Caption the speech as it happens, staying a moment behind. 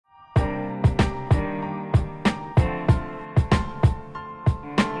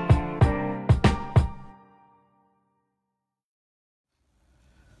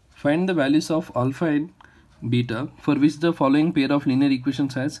Find the values of alpha and beta for which the following pair of linear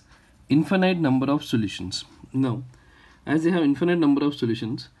equations has infinite number of solutions. Now, as they have infinite number of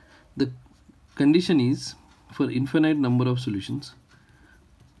solutions, the condition is for infinite number of solutions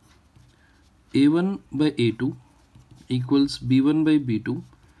a1 by a2 equals b1 by b2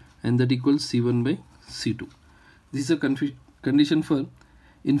 and that equals c1 by c2. This is a condition for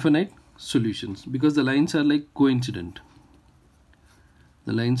infinite solutions because the lines are like coincident.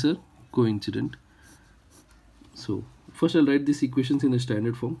 The lines are coincident. So first I'll write these equations in a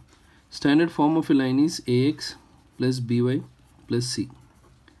standard form. Standard form of a line is ax plus by plus c.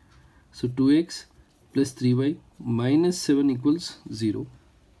 So 2x plus 3y minus 7 equals 0.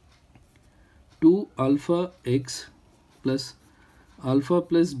 2 alpha x plus alpha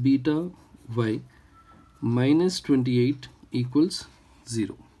plus beta y minus 28 equals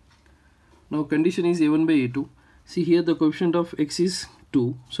 0. Now condition is a1 by a2. See here the coefficient of x is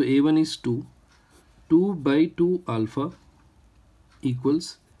 2. So a1 is 2. 2 by 2 alpha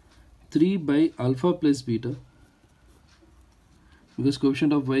equals 3 by alpha plus beta, because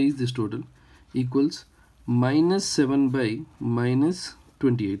coefficient of y is this total, equals minus 7 by minus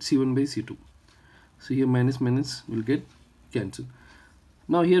 28, c1 by c2. So here minus minus will get cancelled.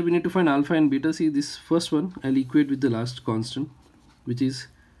 Now here we need to find alpha and beta. See this first one I'll equate with the last constant, which is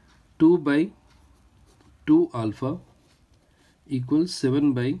 2 by 2 alpha equals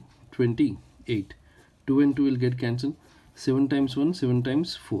 7 by 28. 2 and 2 will get cancelled. 7 times 1, 7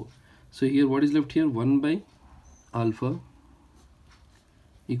 times 4. So here what is left here? 1 by alpha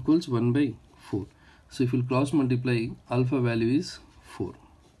equals 1 by 4. So if you cross multiply, alpha value is 4.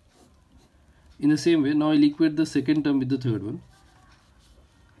 In the same way, now I'll equate the second term with the third one.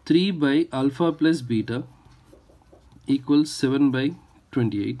 3 by alpha plus beta equals 7 by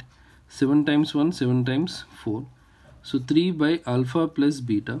 28. 7 times 1, 7 times 4. So 3 by alpha plus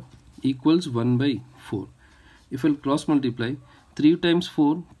beta equals 1 by 4. If I'll cross multiply, 3 times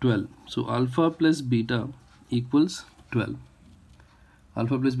 4, 12. So alpha plus beta equals 12.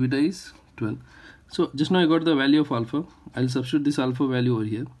 Alpha plus beta is 12. So just now I got the value of alpha. I'll substitute this alpha value over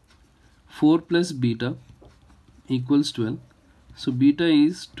here. 4 plus beta equals 12. So beta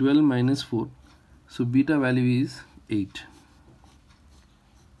is 12 minus 4. So beta value is 8.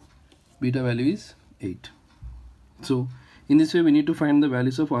 Beta value is 8. So in this way we need to find the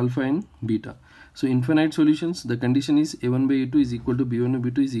values of alpha and beta. So infinite solutions, the condition is a1 by a2 is equal to b1 by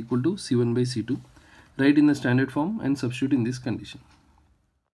b2 is equal to c1 by c2. Write in the standard form and substitute in this condition.